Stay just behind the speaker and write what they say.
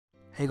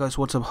Hey guys,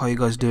 what's up, how you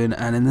guys doing?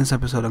 And in this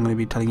episode I'm going to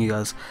be telling you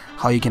guys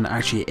how you can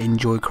actually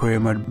enjoy career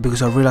mode,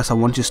 because I realized that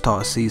once you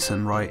start a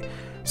season, right,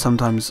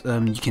 sometimes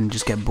you can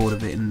just get bored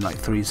of it in like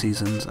 3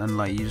 seasons and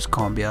like you just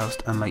can't be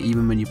asked, and like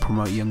even when you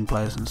promote young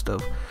players and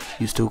stuff,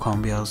 you still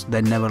can't be asked.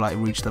 They never like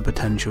reach their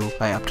potential,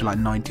 like up to like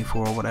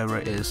 94 or whatever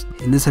it is.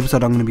 In this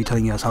episode I'm going to be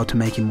telling you guys how to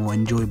make it more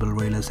enjoyable,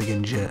 realistic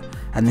and shit,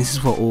 and this is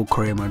for all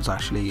career modes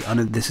actually. I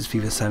know this is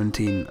FIFA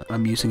 17,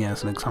 I'm using it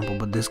as an example,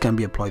 but this can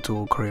be applied to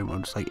all career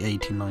modes like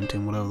 18,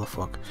 19, whatever the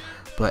fuck.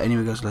 But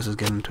anyway guys, let's just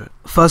get into it.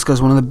 First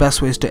guys, one of the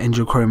best ways to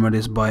enjoy career mode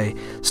is by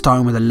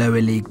starting with a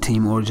lower league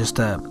team, or just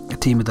a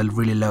team with a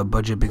really low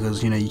budget,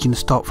 because you know you can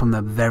start from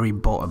the very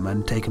bottom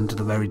and take them to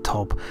the very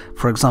top.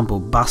 For example,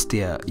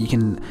 Bastia, you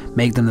can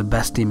make them the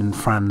best team in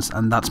France,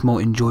 and that's more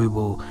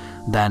enjoyable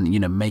than, you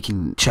know,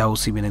 making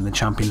Chelsea winning the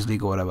Champions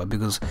League or whatever,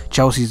 because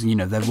Chelsea's, you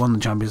know, they've won the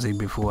Champions League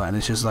before and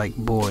it's just like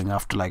boring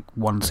after like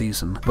 1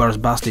 season. Whereas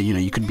Bastia, you know,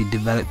 you could be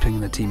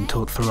developing the team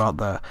throughout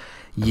the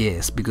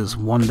years, because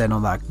one, they're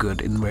not that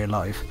good in real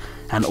life,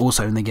 and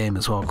also in the game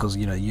as well, because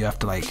you know you have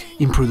to like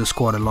improve the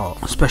squad a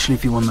lot, especially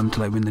if you want them to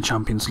like win the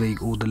Champions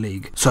League or the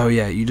league. So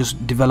yeah, you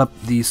just develop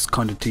these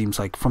kind of teams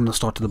like from the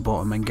start to the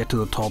bottom and get to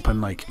the top,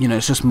 and like, you know,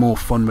 it's just more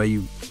fun where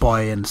you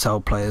buy and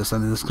sell players,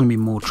 and there's gonna be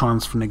more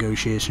transfer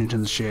negotiations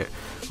and shit.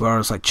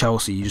 Whereas like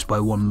Chelsea, you just buy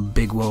one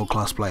big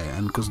world-class player,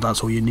 and because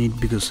that's all you need,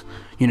 because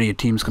you know your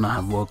team's gonna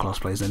have world-class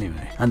players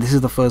anyway. And this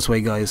is the first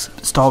way guys,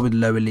 start with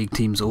lower league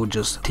teams or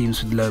just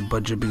teams with low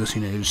budget, because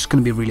you know it's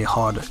gonna be really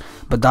hard,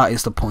 but that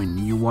is the point.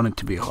 You want it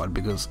to be hard,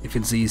 because if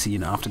it's easy, you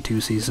know, after 2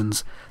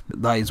 seasons,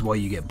 that is why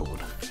you get bored.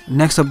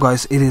 Next up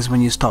guys, it is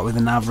when you start with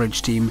an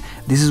average team.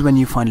 This is when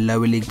you find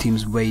lower league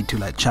teams way too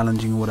like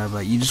challenging or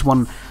whatever.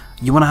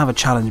 You want to have a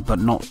challenge, but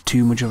not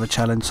too much of a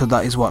challenge. So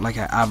that is what like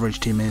an average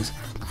team is.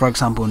 For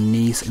example,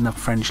 Nice in the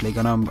French league.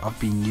 I know I've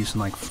been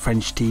using like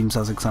French teams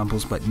as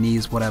examples, but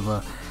Nice,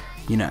 whatever,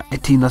 you know, a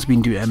team that's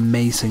been doing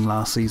amazing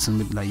last season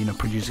with like, you know,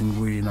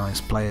 producing really nice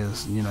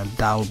players, you know,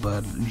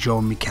 Dalbert,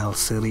 Jean-Michel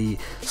Seri,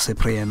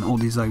 Cyprien, all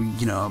these like,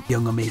 you know,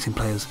 young amazing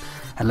players.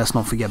 And let's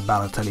not forget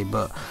Balotelli.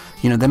 But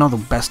you know, they're not the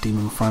best team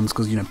in France,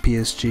 because you know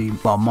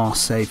PSG, well,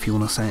 Marseille if you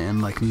want to say it,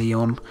 and like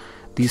Lyon,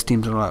 these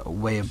teams are like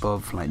way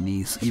above like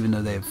Nice. Even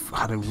though they've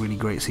had a really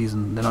great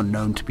season, they're not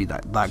known to be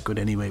that good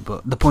anyway.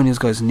 But the point is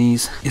guys,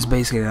 Nice is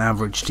basically an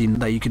average team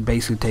that you could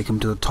basically take them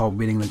to the top,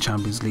 winning the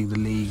Champions League, the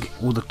league,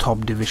 all the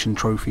top division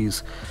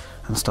trophies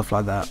and stuff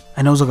like that.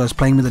 And also guys,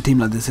 playing with a team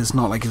like this, it's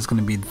not like it's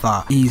going to be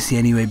that easy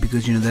anyway,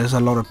 because you know there's a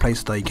lot of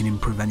places that you can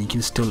improve, and you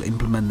can still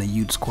implement the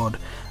youth squad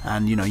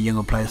and, you know,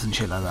 younger players and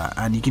shit like that.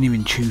 And you can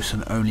even choose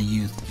an only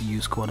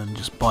youth squad and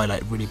just buy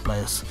like really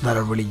players that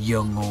are really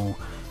young, or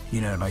you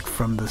know, like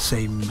from the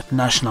same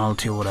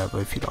nationality or whatever,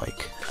 if you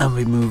like. And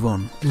we move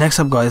on. Next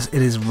up guys,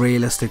 it is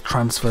realistic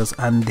transfers,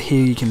 and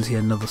here you can see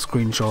another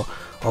screenshot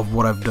of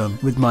what I've done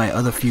with my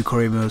other few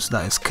career modes,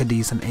 that is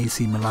Cadiz and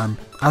AC Milan.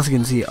 As you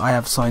can see, I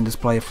have signed this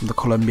player from the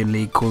Colombian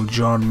league called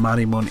John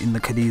Marimon in the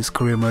Cadiz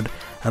career mode,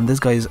 and this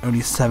guy is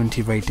only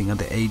 70 rating at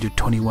the age of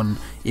 21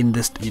 in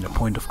this, you know,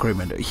 point of career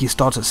mode. He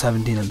starts at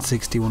 17 and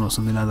 61 or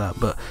something like that,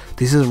 but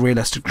this is a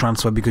realistic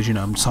transfer because, you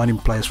know, I'm signing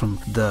players from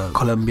the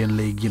Colombian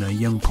league, you know,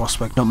 young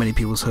prospect, not many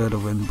people's heard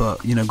of him,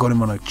 but you know, got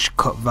him on a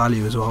cut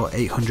value as well,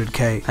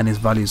 800k, and his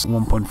value is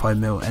 1.5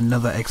 mil.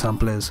 Another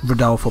example is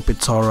Rodolfo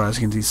Pizarro, as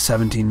you can see,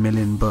 17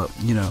 million, but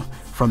you know,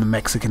 from the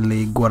Mexican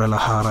league,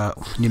 Guadalajara,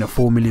 you know,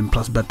 4 million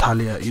plus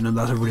Battaglia. You know,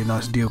 that's a really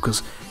nice deal,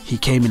 because he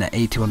came in at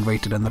 81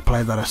 rated, and the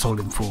player that I sold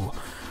him for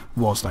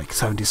was like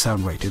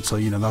 77 rated, so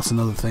you know, that's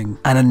another thing.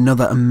 And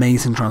another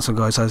amazing transfer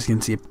guys, as you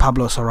can see,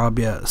 Pablo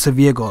Sarabia.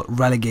 Sevilla got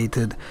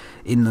relegated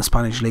in the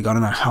Spanish league, I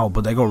don't know how,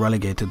 but they got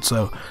relegated,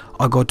 so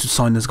I got to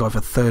sign this guy for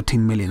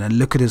 13 million, and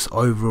look at his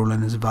overall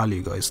and his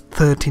value guys,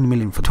 13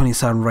 million for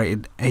 27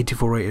 rated,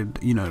 84 rated,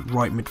 you know,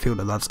 right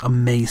midfielder. That's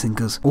amazing,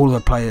 because all the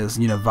players,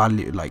 you know,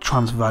 value, like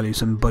transfer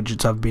values and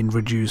budgets have been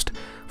reduced.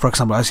 For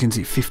example, as you can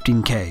see,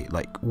 15k,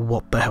 like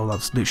what the hell,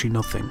 that's literally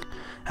nothing,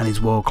 and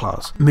he's world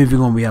class. Moving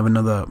on, we have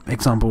another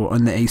example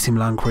on the AC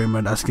Milan career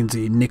mode. As you can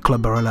see, Nicola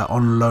Barella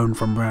on loan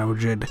from Real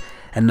Madrid,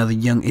 another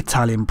young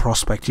Italian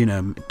prospect, you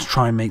know, to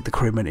try and make the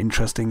career mode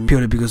interesting,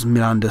 purely because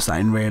Milan does that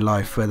in real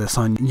life, where they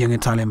sign young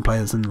Italian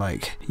players and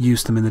like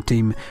use them in the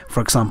team. For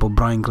example,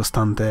 Brian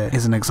Cristante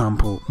is an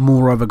example.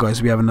 Moreover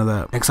guys, we have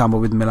another example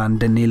with Milan,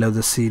 Danilo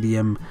the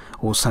CDM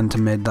or centre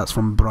mid, that's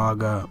from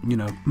Braga. You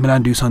know,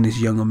 Milan do sign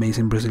these young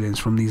amazing Brazilians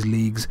from these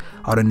leagues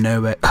out of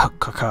nowhere,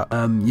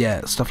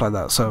 yeah, stuff like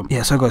that. So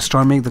yeah, so guys,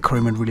 try and make the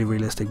career mode really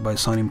realistic by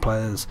signing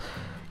players,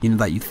 you know,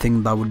 that you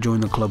think that would join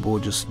the club, or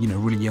just, you know,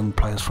 really young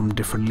players from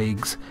different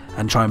leagues,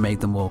 and try and make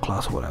them world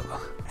class or whatever.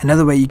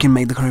 Another way you can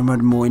make the career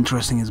mode more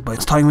interesting is by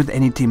starting with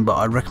any team, but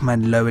I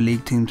recommend lower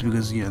league teams,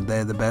 because you know,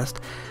 they're the best,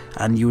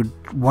 and you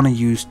would want to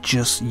use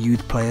just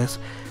youth players.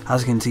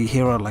 As you can see,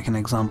 here are like an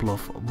example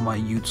of my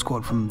youth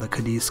squad from the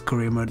Cadiz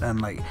career mode,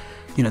 and like,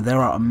 you know, there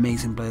are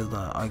amazing players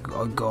that I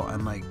got,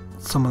 and like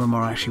some of them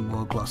are actually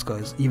world class,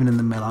 guys. Even in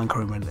the Milan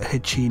career,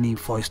 Hicini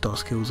 5-star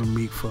skills on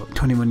weak foot,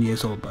 21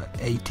 years old but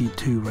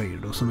 82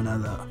 rated or something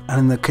like that. And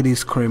in the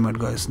Cadiz career mode,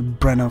 guys,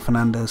 Breno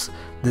Fernandes,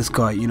 this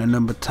guy, you know,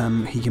 number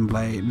 10, he can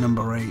play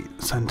number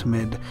 8, centre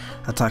mid,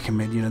 attacking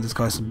mid. You know, this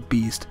guy's a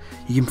beast.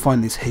 You can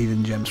find these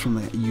hidden gems from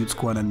the youth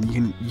squad, and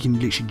you can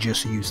literally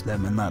just use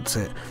them, and that's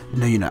it.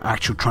 No, you know,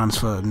 actual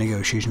transfer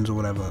negotiations or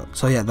whatever.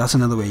 So yeah, that's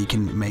another way you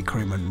can make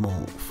career mode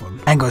more fun.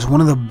 And guys,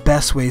 one of the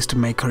best ways to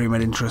make career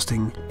mode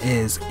interesting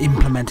is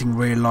implementing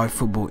real life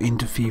football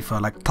into FIFA,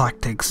 like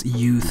tactics,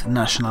 youth,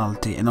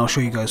 nationality, and I'll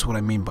show you guys what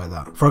I mean by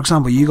that. For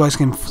example, you guys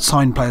can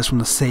sign players from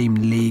the same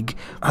league.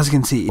 As you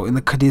can see in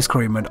the Cadiz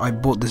career mode, I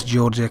bought this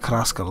Jorge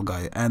Carrascal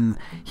guy, and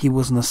he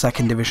was in the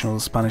 2nd division of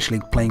the Spanish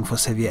league playing for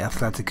Sevilla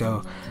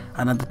Atletico,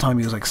 and at the time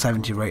he was like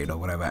 70 rated or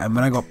whatever. And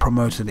when I got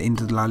promoted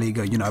into the La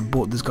Liga, you know, I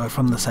bought this guy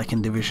from the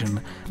 2nd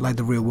division, like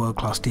the real world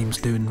class teams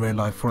do in real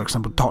life. For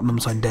example, Tottenham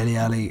signed Dele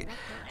Alli,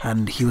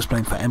 and he was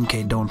playing for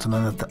MK Dons, and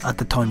at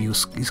the time he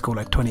scored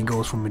like 20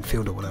 goals from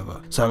midfield or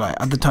whatever. So like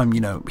at the time, you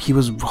know, he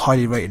was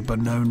highly rated, but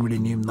no one really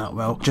knew him that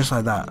well. Just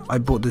like that, I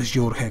bought this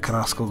Jorge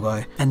Carrascal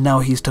guy, and now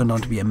he's turned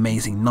out to be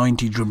amazing.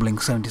 90 dribbling,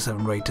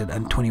 77 rated,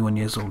 and 21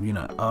 years old. You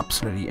know,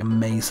 absolutely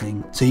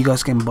amazing. So you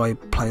guys can buy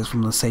players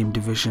from the same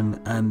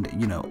division, and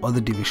you know, other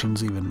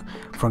divisions even.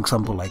 For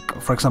example, like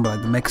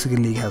the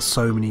Mexican league has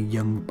so many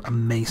young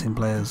amazing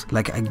players,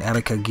 like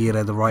Eric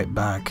Aguirre, the right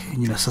back.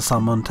 You know, Cesar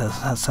Montes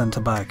has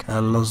centre back.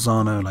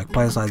 Lozano, like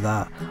players like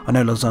that. I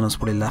know Lozano's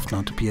probably left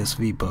now to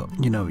PSV, but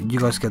you know,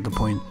 you guys get the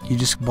point. You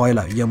just buy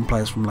like young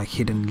players from like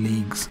hidden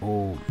leagues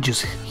or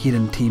just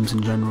hidden teams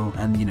in general,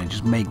 and you know,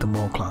 just make them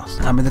world class.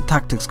 And with the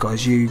tactics,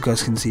 guys, you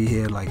guys can see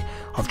here, like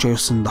I've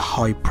chosen the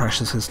high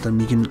pressure system.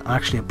 You can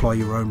actually apply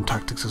your own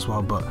tactics as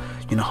well, but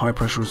you know, high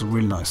pressure is a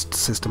really nice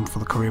system for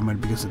the career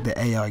mode because the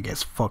AI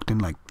gets fucked in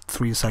like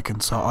 3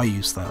 seconds, so I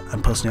use that,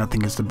 and personally I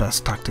think it's the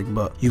best tactic.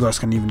 But you guys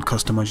can even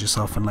customize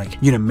yourself and like,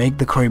 you know, make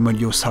the career mode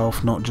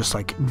yourself, not just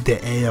like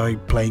the AI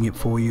playing it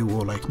for you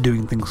or like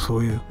doing things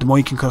for you. The more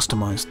you can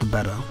customize, the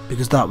better,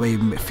 because that way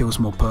it feels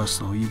more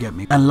personal, you get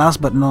me. And last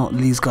but not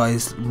least,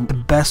 guys,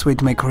 the best way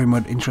to make career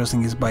mode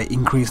interesting is by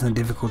increasing the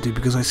difficulty,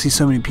 because I see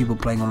so many people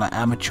playing on like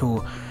amateur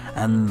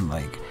and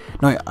like,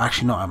 no,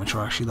 actually not amateur,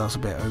 actually that's a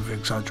bit over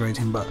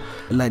exaggerating, but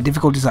like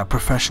difficulties like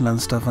professional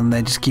and stuff, and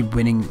they just keep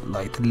winning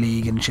like the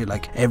league and shit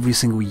like every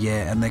single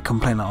year, and they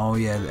complain like, oh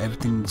yeah,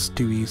 everything's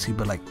too easy.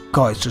 But like,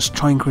 guys, just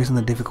try increasing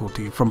the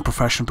difficulty from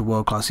professional to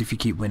world class if you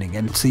keep winning,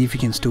 and see if you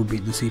can still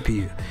beat the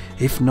CPU.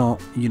 If not,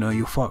 you know,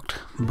 you're fucked.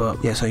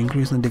 But yeah, so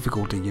increasing the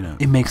difficulty, you know,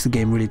 it makes the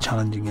game really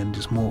challenging and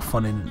just more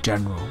fun in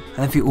general.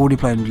 And if you're already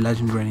playing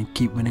legendary and you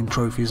keep winning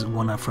trophies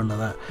one after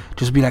another,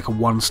 just be like a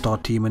 1-star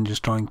team and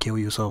just try and kill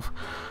yourself,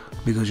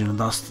 because you know,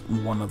 that's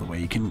one other way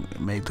you can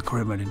make the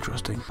career mode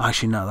interesting.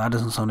 Actually no, that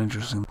doesn't sound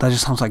interesting, that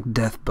just sounds like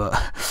death. But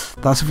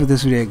that's it for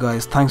this video,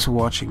 guys. Thanks for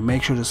watching.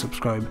 Make sure to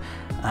subscribe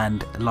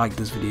and like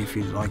this video if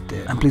you liked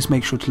it, and please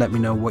make sure to let me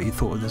know what you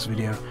thought of this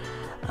video.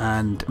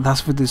 And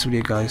that's it for this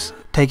video, guys.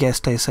 Take care,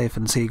 stay safe,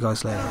 and see you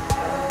guys later.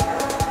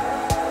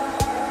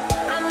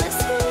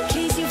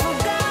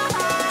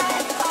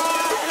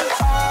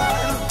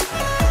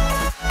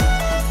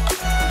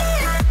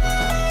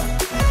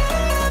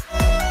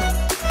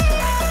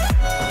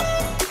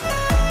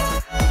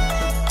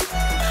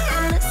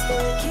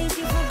 In case